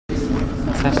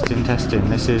Testing, testing.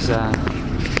 This is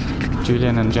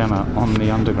Julian and Gemma on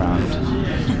the Underground.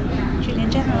 Julian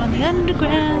and Gemma on the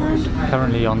Underground.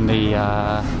 Currently on the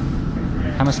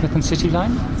Hammersmith and City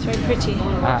line. It's very pretty.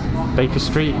 At Baker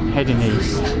Street, heading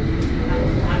east.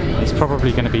 It's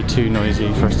probably going to be too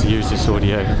noisy for us to use this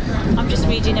audio. I'm just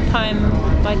reading a poem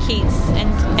by Keats,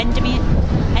 Endymion.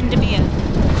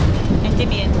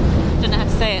 Don't know how to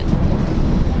say it.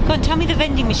 Go on, tell me the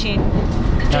vending machine.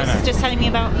 Joyce is just telling me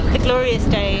about the glorious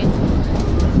day.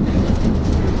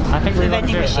 I think we The want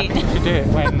to vending do it. I machine. think we should do it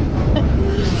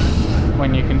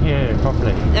when you can hear it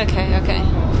properly. Okay.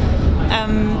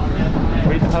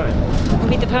 Read the poem.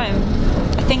 Read the poem.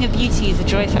 A thing of beauty is a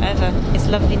joy forever. Its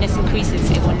loveliness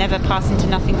increases. It will never pass into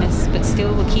nothingness, but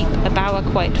still will keep a bower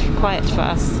quiet for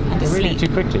us and You're reading asleep. it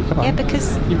too quickly. Come on. Yeah,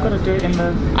 because you've got to do it in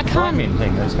the I can't. rhyming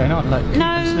thing that's going on. Like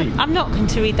no, asleep. I'm not going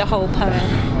to read the whole poem.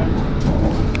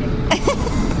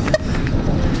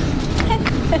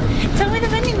 Tell me the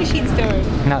vending machine story.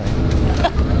 No.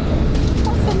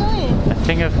 That's annoying. A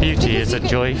thing of beauty Because is a you get-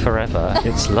 joy forever.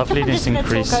 Its loveliness I'm just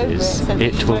gonna talk over increases. so that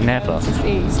It you will won't be never able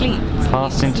to sleep.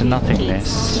 pass into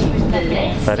nothingness,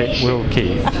 but it will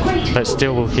keep, but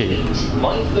still will keep.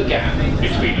 Mind the gap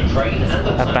between the train and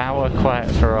the A bower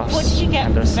quiet for us What did you get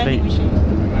and from the vending asleep,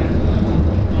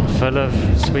 machine? full of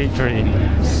sweet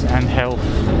dreams and health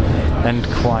and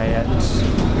quiet.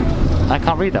 I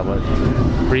can't read that word.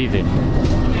 Breathing.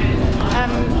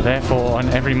 Therefore, on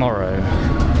every morrow,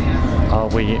 are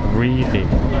we breathing?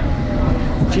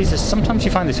 Jesus, sometimes you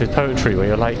find this with poetry where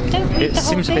you're like, Don't read it the whole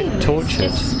seems a thing. bit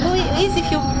tortured. Well, it is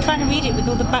if you're trying to read it with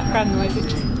all the background noise. It's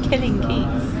just killing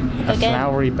Keats. A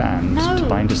flowery band No. to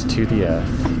bind us to the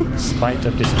earth, spite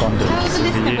of despondence, Tell the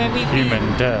listener where we've human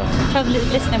been. dearth. Tell the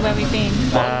listener where we've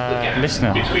been.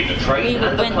 Listener, between the train We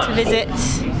and the went to platform. visit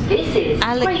This is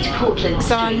Great Portland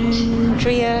Street.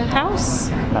 Alexandria House.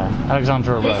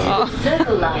 Alexandra Road. This is a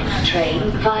Circle Line train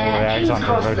Or via King's Alexandra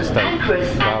Cross Road and Estate,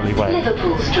 Pancras Rowley and Way.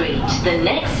 Liverpool Street. The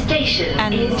next station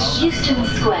And- is Euston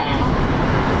Square.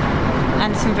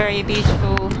 And some very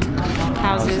beautiful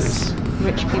houses,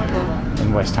 rich people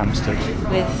In West Hampstead.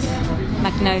 with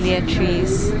magnolia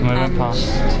trees. And we went past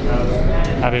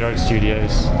Abbey Road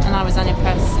Studios. And I was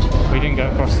unimpressed. We didn't go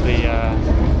across the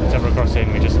zebra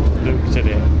crossing, we just looked at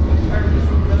it.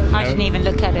 I didn't even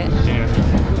look at it. Didn't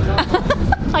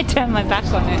even- I turned my back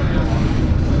on it.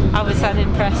 I was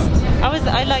unimpressed.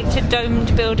 I liked a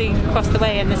domed building across the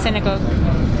way in the synagogue.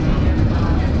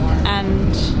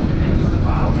 And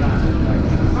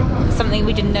something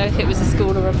we didn't know if it was a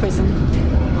school or a prison.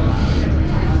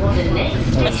 The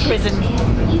next A station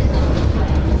prison.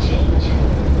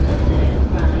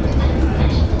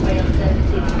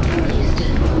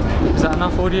 Is that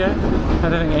enough audio? I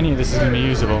don't think any of this is going to be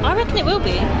usable. I reckon it will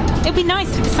be. It'll be nice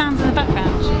with the sounds in the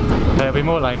background. It'll be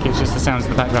more like it's just the sounds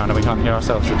in the background and we can't hear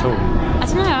ourselves at all. I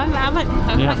don't know.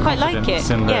 I You might have quite like it. confidence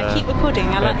in the- Yeah, keep recording.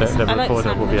 I like the I like recorder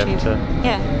sound will be able actually. to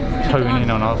Yeah. keep it Hone in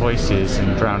on our voices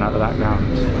and drown out the background.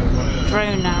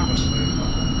 Drone out.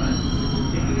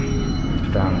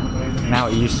 Drown out. Now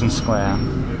at Euston Square.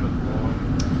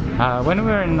 When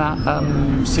we were in that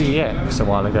CEX a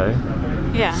while ago,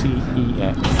 Yeah.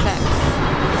 CEX, Sex.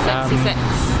 Sexy sex.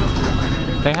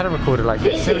 they had a recorder like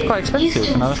this. It was quite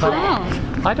expensive, and I was like, Wow.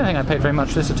 I don't think I paid very much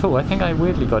for this at all. I think I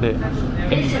weirdly got it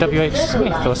in WH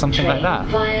Smith or something like that.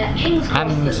 Via King's Cross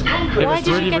And and it Pancras. Why was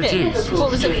did really you get reduced. it?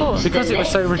 What was it for? Because it was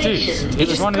so reduced. It was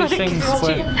just one of those got it things because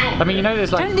where, I mean, you know,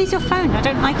 there's like Don't lose your phone. I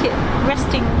don't like it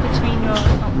resting between your.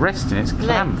 resting, it's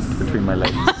clamped between my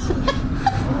legs.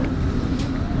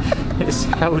 It's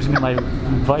held in my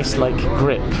vice-like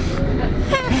grip.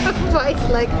 Vice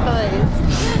like thighs.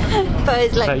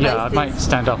 Thighs like But yeah, I vices. might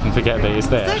stand up and forget that it's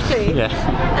there. Exactly.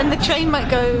 Yeah. And the train might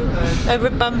go over a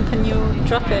bump and you'll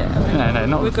drop it. And No,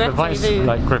 not the regretfully lose.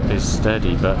 vice-like grip is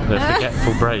sturdy, but the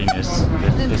forgetful brain is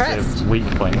Impressed. a weak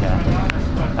point. Yeah.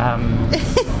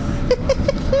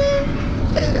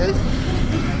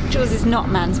 Jules is not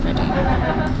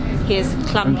manspreading. He is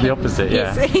clumping. The opposite,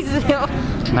 yeah. He's the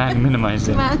opposite. Man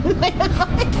minimising. Man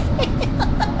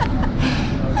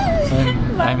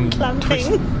I'm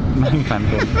clamping. Man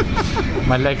clamping.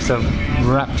 My legs are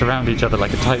wrapped around each other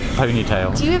like a tight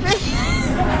ponytail. Do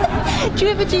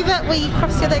you ever do that where you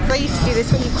cross your legs? I used to do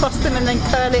this when you cross them and then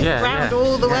curl it Yeah, round yeah,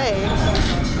 all the yeah. way.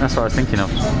 That's what I was thinking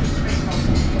of.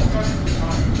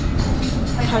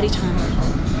 Party time.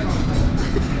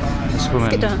 This woman,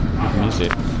 get done.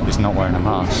 music, is not wearing a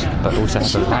mask, but also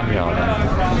has a lanyard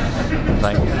on.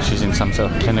 Like she's in some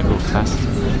sort of clinical capacity.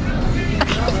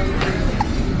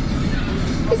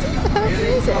 Is it about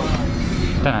music?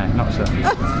 Don't know, not sure.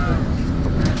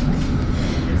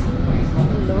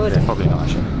 Lord. Yeah, probably not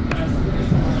actually.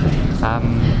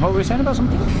 What were we saying about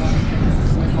something?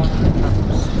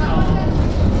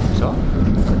 So?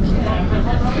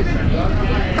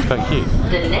 It's quite cute.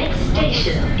 The next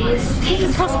station is It's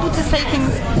impossible to say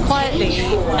things quietly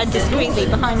and discreetly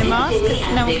behind a mask because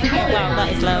no one can hear. Wow,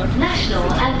 that is loud. National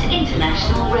and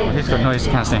International Rail. He's got noise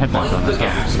cancelling headphones on as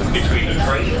well. So. Between the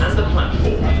train and the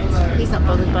platform. He's not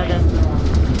bothered by the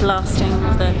blasting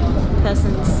of the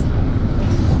person's.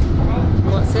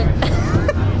 What's it?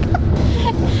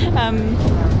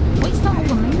 Wait, it's not a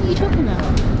woman. What are you talking about?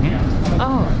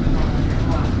 Oh.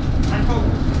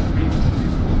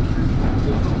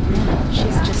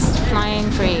 She's just flying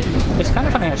free. It's kind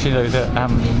of funny actually though that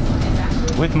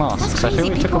with masks, I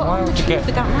feel it took a while to get.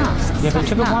 Without masks. Yeah, but it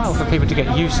took a while for people to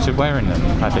get used to wearing them.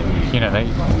 I think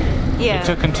it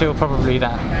took until probably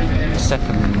that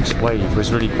second wave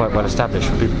was really quite well established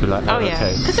for people to be like, Oh yeah.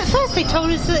 okay. Because at first they told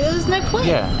us that there was no point.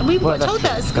 Yeah. And we Well, were that's told true.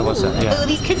 that at There school. was that, yeah. All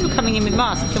these kids were coming in with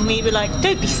masks, and we were like,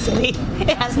 "Don't be silly.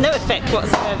 It has no effect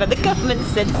whatsoever. The government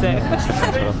said so."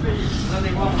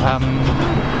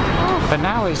 But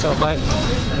now it's sort of like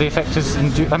the effect is. I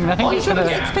mean, I think it's gonna.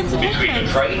 Expensive Between the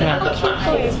headphones. train and the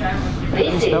platform.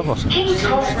 This Bell bottom. is King's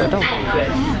Cross They're and dog.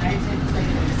 Pancras.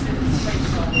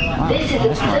 This is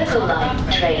a Circle Line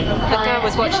train girl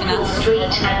was watching Liverpool us. Street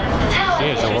and Tower She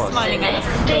is, or Hill. what? Smiling The at next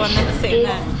us, the one station that's sitting is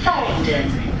there. Farringdon.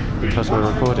 Because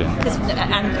we're recording.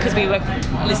 Because we were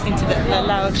listening to the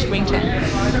loud ringtone.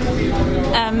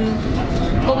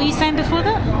 What were you saying before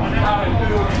that?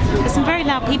 There's some very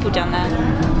loud people down there.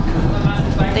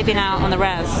 They've been out on the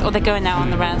Raz, or they're going out on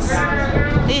the Raz.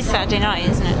 It is Saturday night,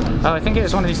 isn't it? Oh, I think it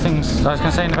was one of these things. I was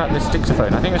going to say about this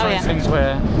dictaphone. I think it was one of these things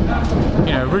where,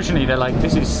 originally they're like,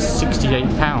 this is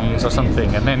 £68 or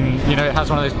something, and then it has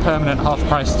one of those permanent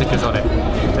half-price stickers on it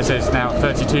that says now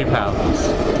 £32.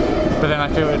 But then I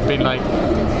feel it'd been like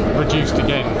reduced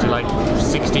again to like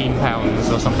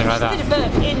 £16 or something like I did a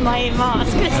that. burp in my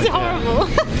mask. It's horrible.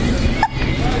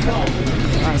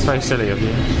 That's very silly of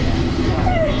you.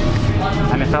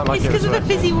 And it felt like It's it was because of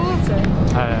the fizzy water.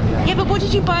 yeah. Yeah, but what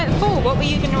did you buy it for? What were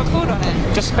you going to record on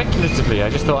it? Just speculatively, I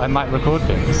just thought I might record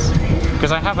things.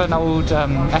 Because I have an old,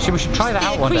 actually we should try that Be a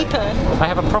out one day. creeper. I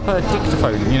have a proper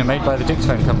dictaphone, made by the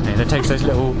Dictaphone Company that takes those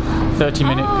little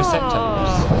 30-minute cassette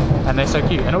tapes. And they're so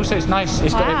cute. And also it's nice,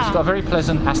 it's got a very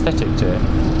pleasant aesthetic to it.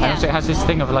 And Yeah. also it has this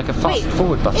thing of like a fast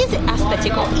forward button. Is it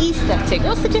aesthetic or aesthetic?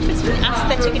 What's the difference between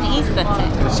aesthetic and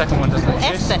aesthetic? The second one doesn't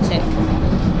exist. Aesthetic.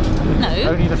 No.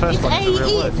 Only the first it's one is the real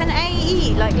AE. word. It's an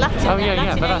AE, like Latin. Oh yeah,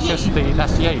 Latin but that's AE. just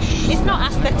that's the H. It's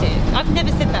not aesthetic. I've never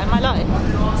said that in my life.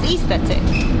 It's aesthetic.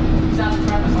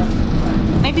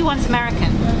 Maybe one's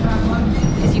American.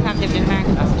 Because you have lived in America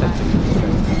for some time.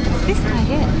 It's this guy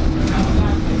here.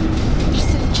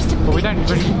 Just a But we don't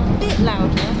really. bit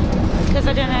louder. Because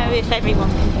I don't know if everyone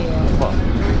can hear. What?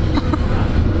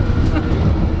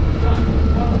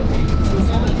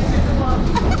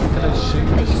 Look at those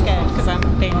shoes. Are you scared because I'm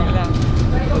being really loud?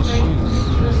 Those shoes.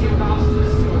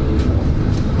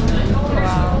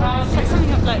 Wow. It's like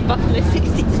something of like Buffalo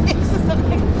 66 or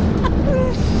something.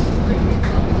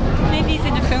 Maybe he's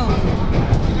in a film.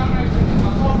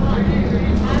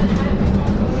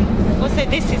 Also,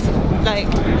 this is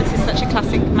such a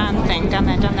classic man thing. Down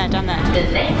there.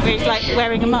 Where he's like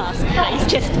wearing a mask, but he's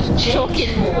just talking,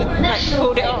 like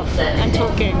pulled it off and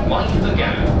talking. Mind the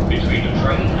gap between the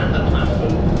train and the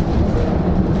platform.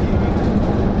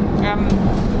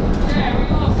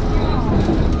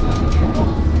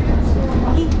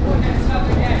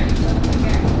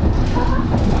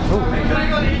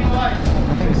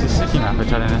 I think it's the city mapper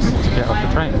telling us to get off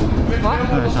the train.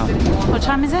 What? No, it's not. What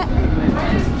time is it?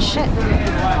 Shit.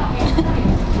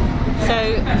 So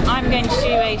I'm going to do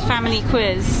a family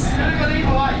quiz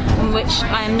in which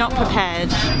I am not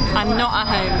prepared. I'm not at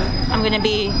home. I'm going to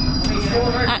be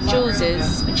at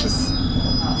Jules's, which is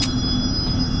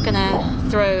going to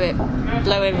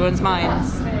blow everyone's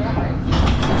minds,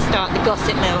 start the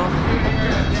gossip mill.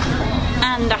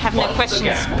 And I have no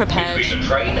questions prepared. Between the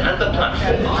train and the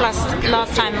platform. Plus,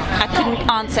 last time I couldn't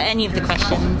answer any of the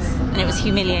questions, and it was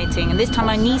humiliating. And this time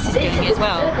my niece is doing it as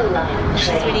well. She's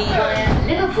really Via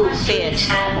Liverpool Street fierce.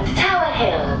 and Tower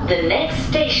Hill. The next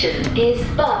station is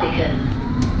Barbican.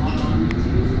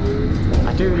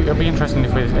 It'll be interesting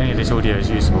if any of this audio is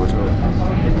useful at all.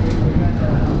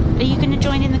 Are you going to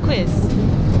join in the quiz? I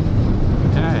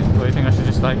don't know. What do you think I should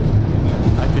just I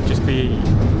could just be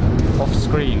off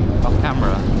screen, off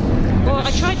camera? Well, I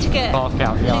tried to get Bark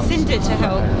out the answers. Lucinda to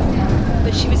help,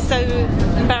 but she was so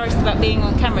embarrassed about being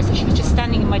on camera, so she was just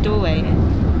standing in my doorway.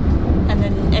 And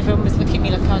then everyone was looking at me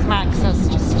like I was mad because I was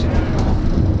just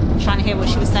trying to hear what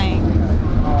she was saying.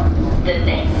 The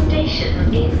next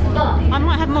station is Barbican. I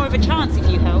might have more of a chance if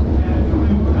you help.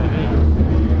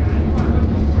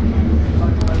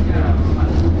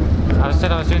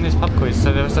 said I was doing this pub quiz.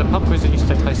 So there was a pub quiz that used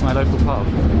to take place in my local pub,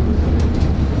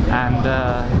 and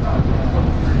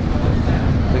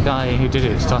the guy who did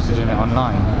it started doing it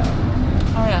online.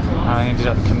 Oh yeah. I ended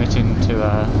up committing to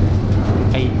a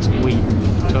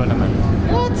 8-week tournament.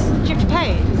 What? Do you have to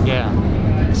pay? Yeah.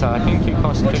 So I think it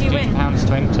cost What do you win? £15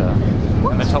 to enter,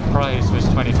 and the top prize was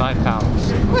 £25. Well,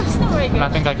 that's not very good. And I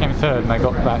think I came third, and I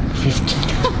got back 50.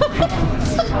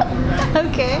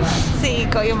 Okay. So you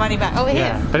got your money back. Oh, here.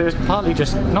 Yeah, but it was partly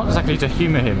just, not exactly to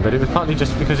humour him, but it was partly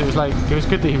just because it was like, it was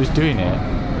good that he was doing it,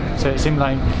 so it seemed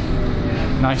like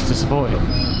nice to support him.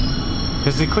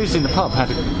 Because the quiz in the pub had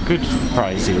good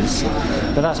prizes,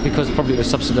 but that's because probably it was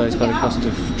subsidised by the cost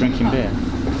of drinking beer.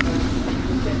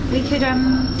 We could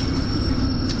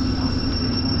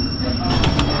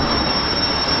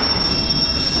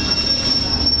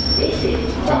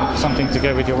Something to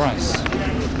go with your rice.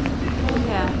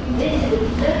 Yeah. This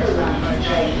is Circle Line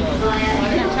train via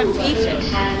have time to eat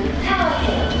it. and Tower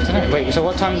Hill. I don't know, wait, so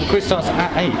what time? The quiz starts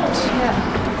at 8? Yeah.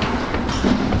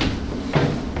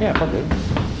 Yeah, probably.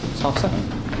 It's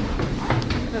 7:30.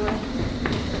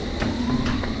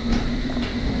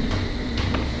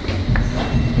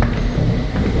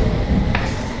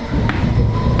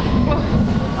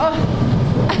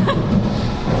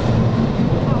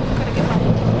 Gotta get my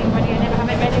thing ready. I never have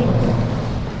it ready.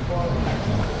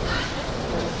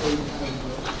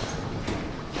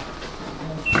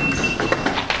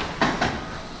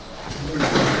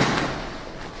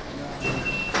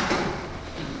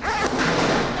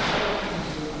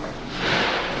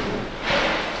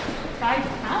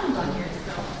 £5 on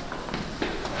yourself.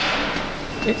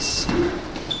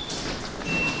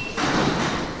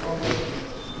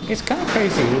 It's kind of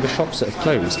crazy all the shops that have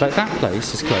closed. Like that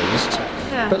place is closed,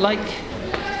 Yeah. but like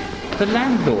the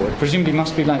landlord presumably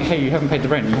must be like, hey, you haven't paid the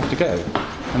rent, you have to go.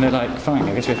 And they're like, fine,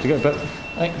 I guess we have to go. But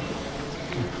like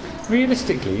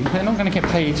realistically, they're not going to get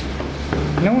paid.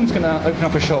 No one's going to open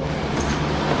up a shop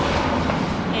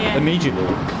Yeah. immediately.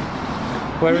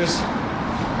 Whereas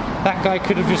that guy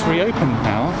could have just reopened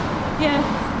now, Yeah.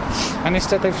 and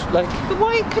instead they've like. But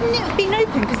why couldn't it have been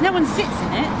open? Because no one sits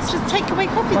in it. It's just takeaway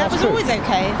coffee. Well, That was that's true. always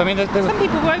okay. I mean, they were, Some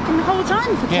people were open the whole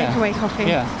time for yeah, takeaway coffee.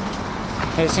 Yeah.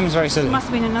 It seems very silly. Must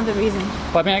have been another reason.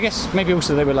 But I mean, I guess maybe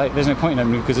also they were like, there's no point in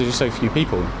opening because there's just so few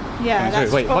people. Yeah, coming through.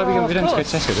 that's Wait, why oh, we don't of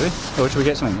just go to course. Tesco, do we? Or should we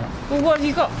get something? Well, what have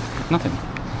you got? Nothing.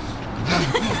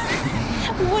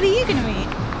 What are you going to eat?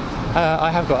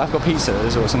 I've got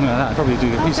pizzas or something like that. I'd probably do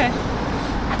the pizza. Okay.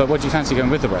 But what do you fancy going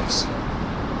with the rice?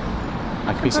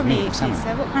 Like a piece of Probably meat, eat salmon,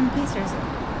 pizza. What kind of pizza is it?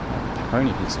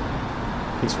 pepperoni pizza,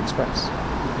 Pizza Express.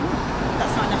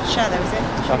 That's not enough to share though, is it?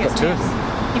 Should I've we get got two of something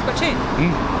else? You've got two? Should we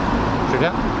do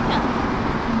that? Yeah.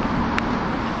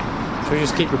 Should we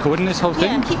just keep recording this whole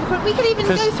thing? Yeah, keep recording. We could even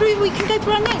Because- we can go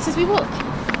through our notes as we walk.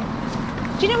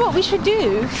 Do you know what? We should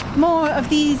do more of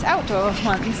these outdoor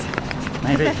ones.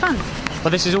 Maybe. They're fun. Well,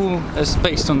 this is all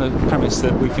based on the premise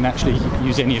that we can actually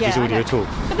use any of this I audio know. at all.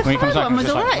 But the When he comes fire back, one I'm was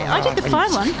just like, alright. I did the "Oh, fire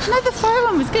one. No, the fire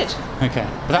one was good. Okay.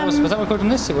 But that was that recorded on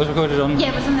this? It was recorded on... Yeah,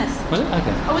 it was on this. Was it?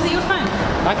 Okay. Oh, was it your phone?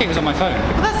 I think it was on my phone.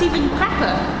 Well, that's even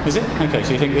crapper, Is it? Okay,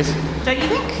 so you think this... don't you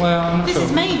think? Well, I'm not This sure.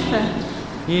 is made for.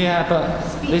 Yeah, but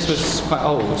this was quite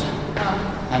old.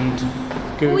 And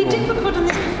Google Well, we did record on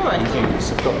this before. and things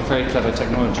have got very clever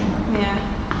technology.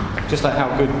 Yeah. Just like how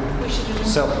good We should have.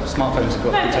 smartphones have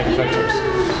got for taking photos.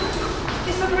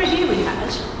 This other idea we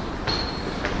had.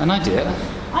 An idea?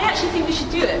 I actually think we should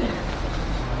do it.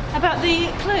 About the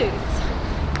clothes.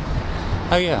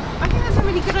 Oh yeah. I think that's a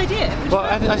really good idea. Would you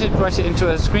Well, I should write it into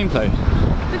a screenplay.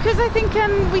 Because I think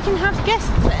we can have guests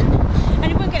then,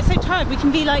 and it won't get so tired. We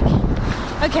can be like,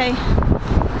 okay,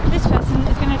 this person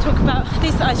is going to talk about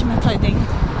this item of clothing,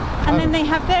 and then they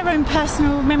have their own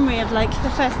personal memory of like the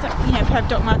first, pair of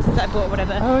Doc Martens that I bought, or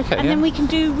whatever. Oh, okay, And then yeah. we can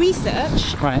do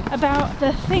research Right. about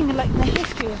the thing, like the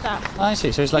history of that. I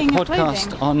see. So it's like a Thing of podcast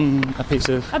clothing. on a piece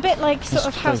of... A bit like sort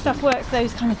of how clothing. stuff works,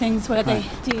 those kind of things where Right.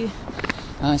 they do.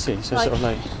 I see. So Like- sort of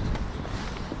like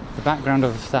the background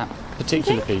of that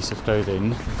particular Okay. piece of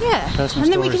clothing, Yeah. Personal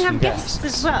And then we can stories have from guests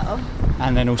guests. as well.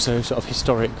 and then also sort of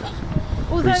historic...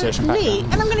 Although Research and Lee,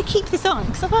 background. and I'm going to keep this on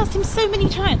because I've asked him so many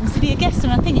times to be a guest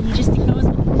on our thing and he just ignores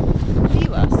me. Have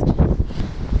you asked?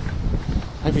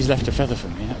 I hope he's left a feather for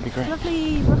me. That'd be great.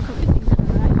 Lovely rockery things on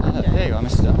the right. There you are,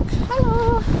 Mr. Duck.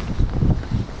 Hello.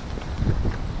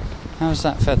 How's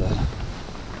that feather?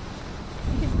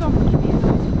 It's gone.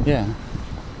 Olivia. Yeah.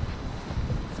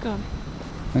 It's gone.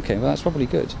 Okay, well that's probably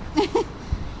good.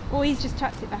 Or he's just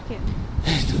tucked it back in.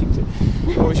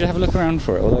 Well, we should have a look around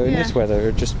for it, although in Yeah. this weather it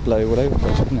would just blow all over the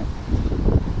place, wouldn't it?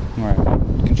 Alright,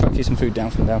 you can chuck you some food down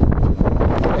from down.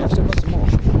 Yeah, I've still got some more.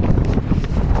 They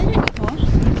don't need more.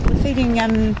 feeding.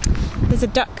 There's a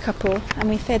duck couple, and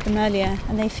we fed them earlier,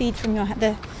 and they feed from your.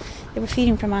 They were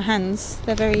feeding from our hands.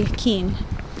 They're very keen.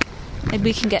 Maybe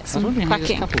we can get some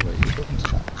quacking.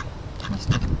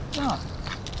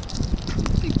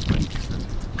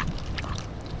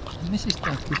 Mrs.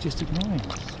 Duck is just ignoring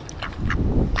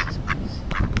us.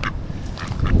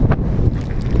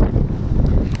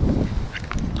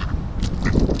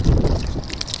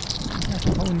 That's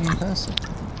a whole new person.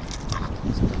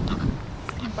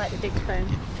 Bite the dictaphone.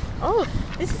 Oh,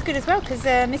 this is good as well because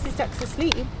Mrs. Duck's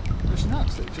asleep. Well, she's not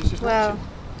asleep. She's just Well, watching.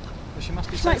 But she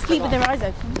must be. She might sleep with her eyes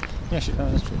open. Yeah,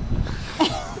 that's true.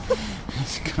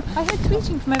 I heard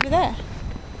tweeting from over there.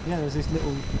 Yeah, there's these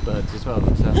little birds as well.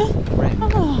 That's wren.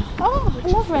 Oh, I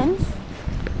love wrens.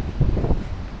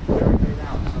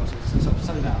 It's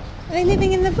so loud. Are they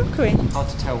living in the rookery? Hard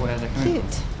to tell where they're coming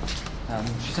Cute. from.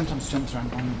 She sometimes jumps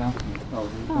around on the balcony. Oh,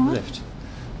 Oh. on the lift.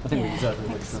 I think we Yeah, deserve it.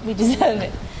 thanks. We deserve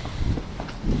it.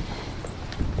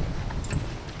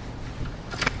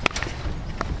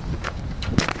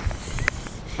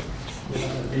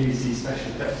 BBC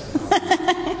special effects.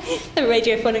 The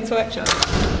Radiophonics workshop.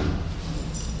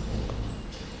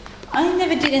 I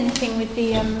never did anything with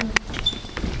the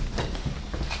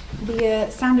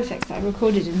sound effects that I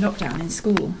recorded in lockdown in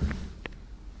school.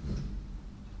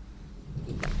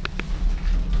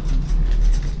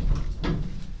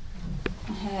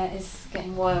 My hair is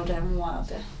getting wilder and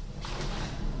wilder.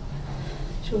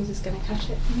 Jules is going to cut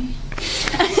it for me.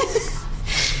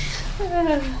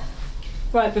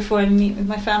 Right before I meet with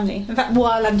my family. In fact,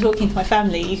 while I'm talking to my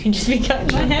family, you can just be cutting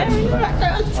my hair in the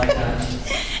background.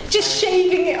 Just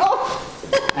shaving it off.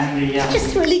 And the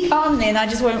Just really calmly, and I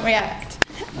just won't react.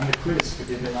 and the quiz could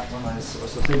be a bit like one of those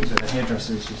sort of things where the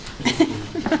hairdresser is just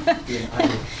doing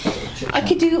I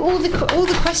could do all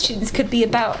the questions could be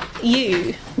about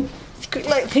you,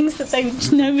 like things that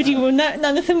nobody will know,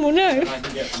 none of them will know.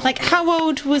 Like how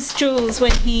old was Jules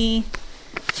when he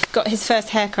got his first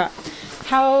haircut?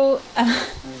 How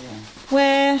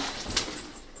where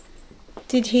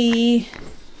did he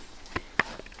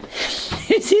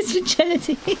lose his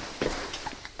virginity?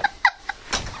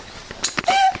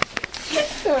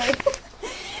 Sorry.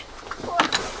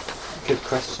 Good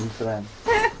question for them.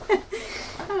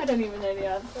 I don't even know the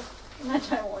answer. And I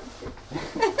don't want to.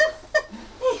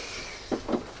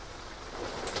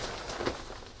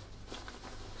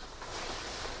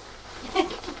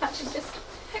 Actually, just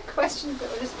questions that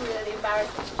were just really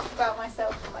embarrassing about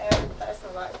myself and my own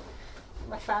personal life.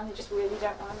 My family just really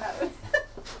don't want to know.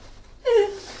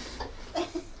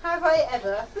 Have I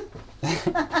ever?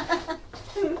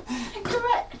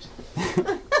 Correct.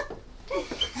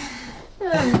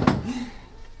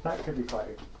 That could be quite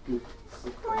a good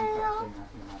sitcom thing, I can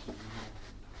imagine.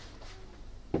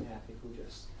 Yeah, people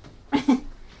just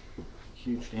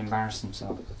hugely embarrass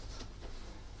themselves.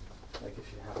 Like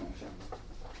if you haven't shown.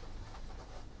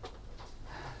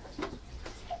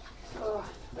 Oh.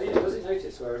 Oh yeah, was it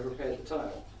noticed where I repaired the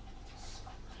tile?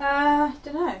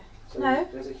 Don't know. So No.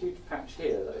 There's a huge patch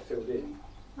here that I filled in.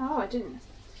 Oh, I didn't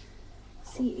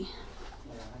see.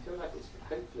 Yeah, I feel like it's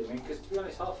hopefully, because to be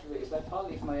honest, half of it is like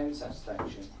partly for my own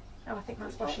satisfaction. Oh, I think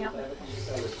that's washing up.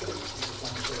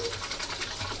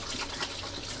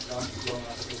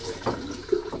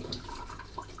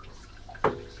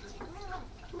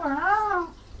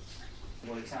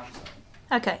 What it sounds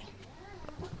like. Okay.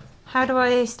 How do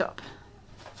I stop?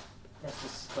 Press the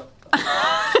stop.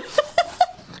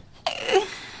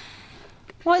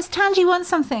 What's Tangy want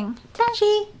something?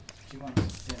 Tangy, She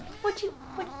wants dinner. what do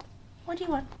you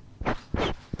want?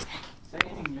 Say it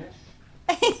in English.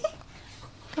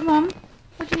 Come on.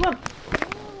 What do you want?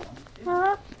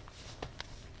 What?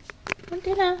 Want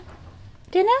dinner?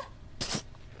 Dinner?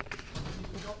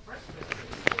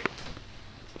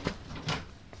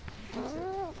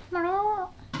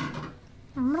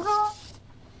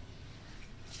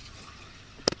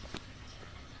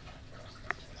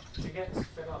 She gets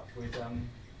fed up with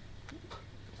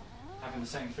having the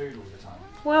same food all the time.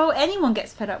 Well, anyone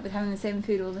gets fed up with having the same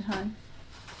food all the time.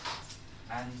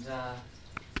 And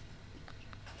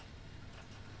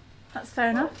That's fair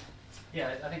enough.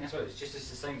 yeah, I think that's what it's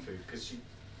the same food because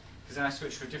then I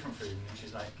switched to a different food and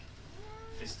she's like,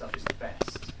 this stuff is the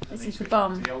best. And This then is the switched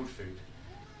bomb. back to the old food.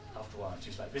 After a while,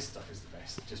 she's like, this stuff is the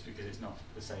best, just because it's not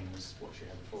the same as what she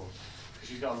had before. Because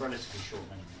she's got a relatively short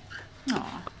memory.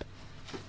 Aw.